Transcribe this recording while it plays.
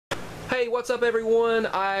Hey, what's up everyone?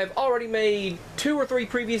 I've already made 2 or 3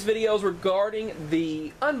 previous videos regarding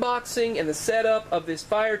the unboxing and the setup of this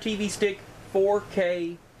Fire TV Stick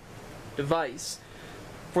 4K device.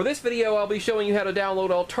 For this video, I'll be showing you how to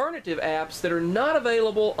download alternative apps that are not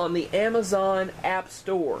available on the Amazon App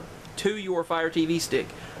Store to your Fire TV Stick,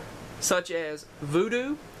 such as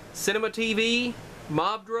VUDU, Cinema TV,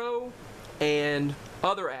 Mobdro, and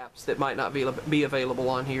other apps that might not be available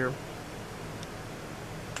on here,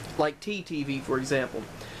 like TTV, for example.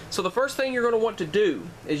 So the first thing you're going to want to do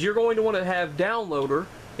is you're going to want to have Downloader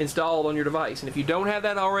installed on your device. And if you don't have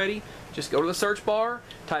that already, just go to the search bar,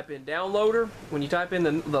 type in Downloader. When you type in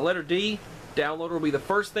the letter D, Downloader will be the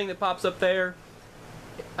first thing that pops up there.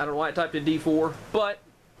 I don't know why I typed in D4, but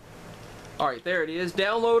alright, there it is,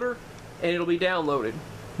 Downloader, and it'll be downloaded.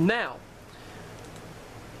 Now,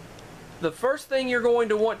 the first thing you're going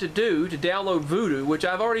to want to do to download VUDU, which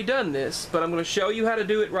I've already done this, but I'm going to show you how to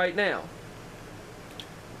do it right now.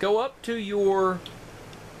 Go up to your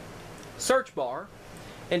search bar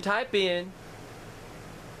and type in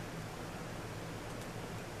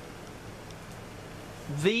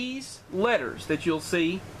these letters that you'll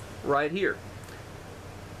see right here.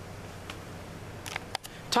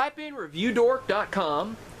 Type in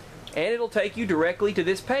reviewdork.com and it'll take you directly to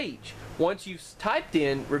this page. Once you've typed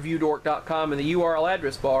in reviewdork.com in the URL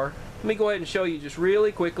address bar, let me go ahead and show you just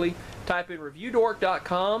really quickly. Type in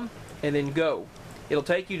reviewdork.com and then go. It'll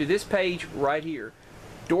take you to this page right here,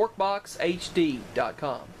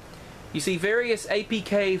 dorkboxhd.com. You see various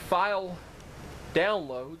APK file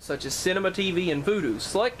downloads such as Cinema TV and VUDU.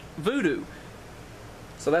 Select VUDU.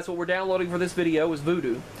 So that's what we're downloading for this video, is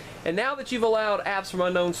VUDU. And now that you've allowed apps from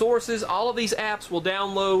unknown sources, all of these apps will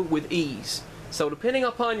download with ease. So depending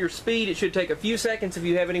upon your speed, it should take a few seconds if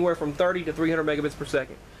you have anywhere from 30 to 300 megabits per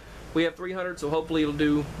second. We have 300, so hopefully it'll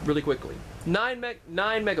do really quickly. 9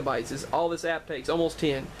 megabytes is all this app takes, almost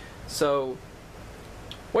 10. So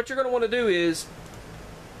what you're going to want to do is,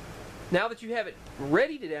 now that you have it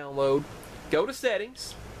ready to download, go to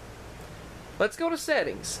Settings. Let's go to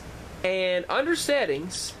Settings. And under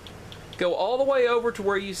Settings, go all the way over to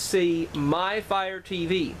where you see My Fire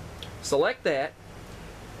TV. Select that.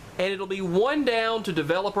 And it'll be one down to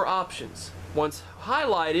Developer Options. Once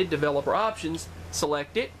highlighted Developer Options,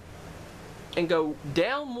 select it and go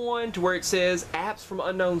down one to where it says Apps from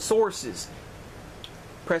Unknown Sources.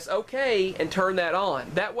 Press OK and turn that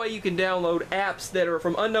on. That way you can download apps that are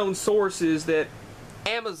from unknown sources that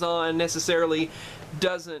Amazon necessarily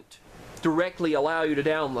doesn't directly allow you to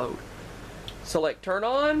download. Select Turn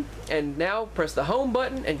On, and now press the Home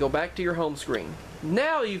button and go back to your home screen.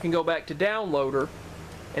 Now you can go back to Downloader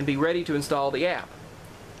and be ready to install the app.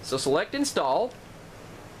 So select Install.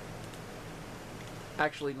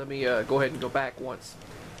 Actually, let me go ahead and go back once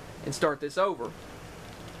and start this over.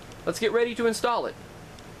 Let's get ready to install it.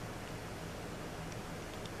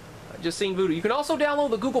 I just seen VUDU. You can also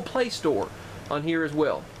download the Google Play Store on here as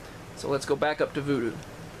well. So let's go back up to VUDU.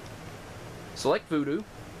 Select VUDU.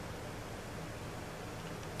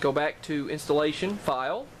 Go back to Installation,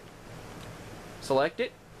 File. Select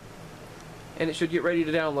it. And it should get ready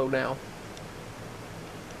to download now.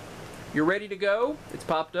 You're ready to go. It's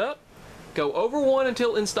popped up. Go over one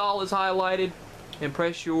until Install is highlighted and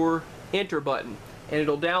press your Enter button. And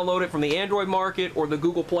it'll download it from the Android Market or the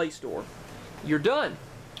Google Play Store. You're done.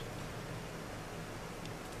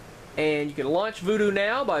 And you can launch VUDU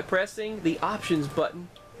now by pressing the Options button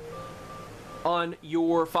on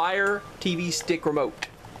your Fire TV Stick remote.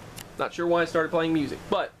 Not sure why I started playing music,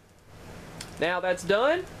 but now that's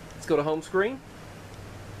done. Let's go to home screen.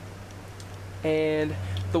 And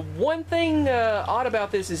the one thing odd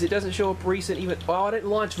about this is it doesn't show up recent even. Oh, I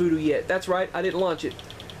didn't launch VUDU yet. That's right, I didn't launch it.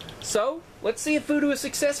 So let's see if VUDU is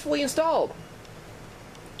successfully installed.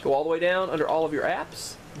 Go all the way down under all of your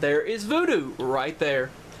apps. There is VUDU right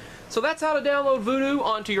there. So that's how to download VUDU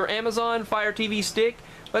onto your Amazon Fire TV Stick.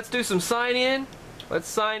 Let's do some sign in. Let's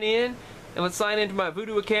sign in, and let's sign into my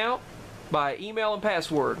VUDU account by email and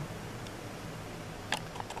password.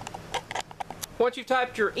 Once you've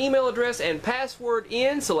typed your email address and password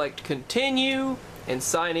in, select Continue and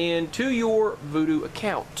sign in to your VUDU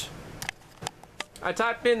account. I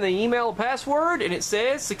typed in the email and password and it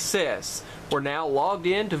says Success. We're now logged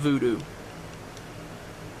in to VUDU.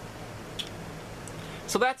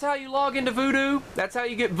 So that's how you log into VUDU. That's how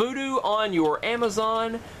you get VUDU on your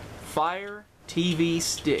Amazon Fire TV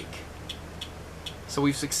Stick. So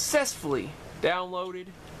we've successfully downloaded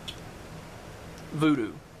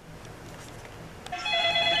VUDU.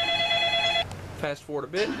 Fast forward a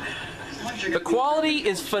bit. The quality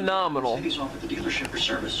is phenomenal.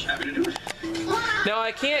 Now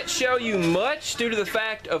I can't show you much due to the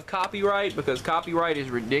fact of copyright, because copyright is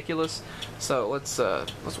ridiculous. So let's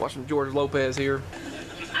watch some George Lopez here.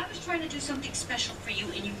 I was trying to do something special for you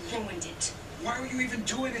and you ruined it. Why were you even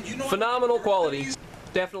doing it? You know, phenomenal quality.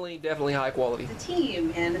 Definitely high quality. The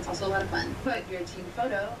team, and it's also a lot of fun. Put your team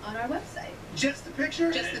photo on our website. Just the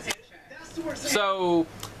picture? Just the picture. That's the worst. So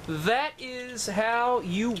that is how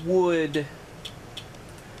you would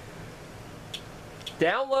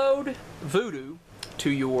download VUDU to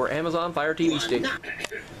your Amazon Fire TV stick.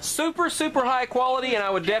 Super high quality, and I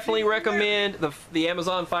would definitely recommend the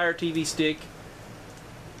Amazon Fire TV stick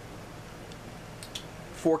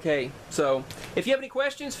 4K. So if you have any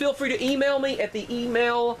questions, feel free to email me at the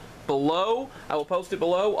email below. I will post it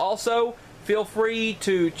below. Also, feel free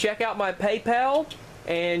to check out my PayPal,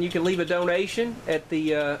 and you can leave a donation at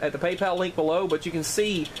the PayPal link below. But you can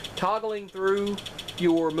see toggling through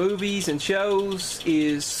your movies and shows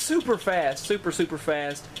is super fast, super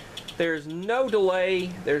fast. There's no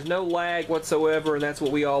delay, there's no lag whatsoever, and that's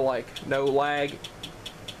what we all like. No lag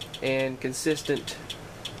and consistency.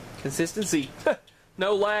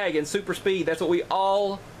 No lag and super speed. That's what we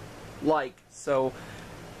all like. So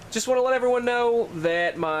just want to let everyone know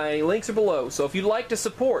that my links are below. So if you'd like to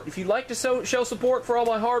support, if you'd like to show support for all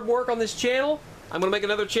my hard work on this channel, I'm going to make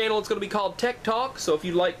another channel. It's going to be called Tech Talk. So if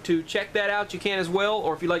you'd like to check that out, you can as well.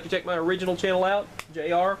 Or if you'd like to check my original channel out,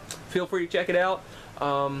 JR, feel free to check it out.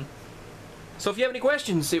 So if you have any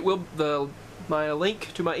questions, my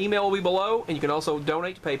link to my email will be below, and you can also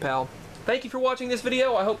donate to PayPal. Thank you for watching this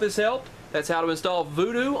video. I hope this helped. That's how to install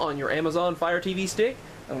VUDU on your Amazon Fire TV stick.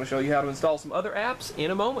 I'm going to show you how to install some other apps in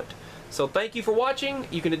a moment. So thank you for watching.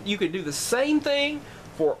 You can do the same thing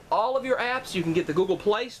for all of your apps. You can get the Google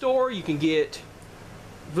Play Store. You can get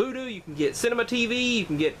VUDU. You can get Cinema TV. You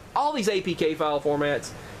can get all these APK file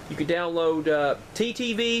formats. You can download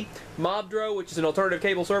TTV, Mobdro, which is an alternative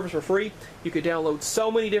cable service for free. You can download so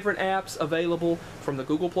many different apps available from the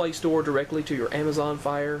Google Play Store directly to your Amazon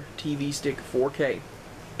Fire TV Stick 4K.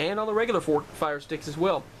 And on the regular Fire Sticks as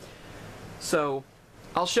well. So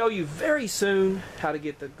I'll show you very soon how to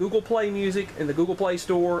get the Google Play Music and the Google Play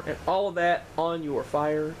Store and all of that on your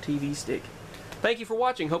Fire TV Stick. Thank you for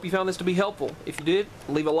watching. Hope you found this to be helpful. If you did,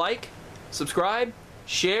 leave a like, subscribe,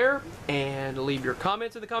 share, and leave your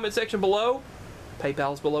comments in the comment section below.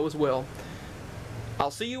 PayPal's below as well. I'll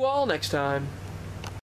see you all next time.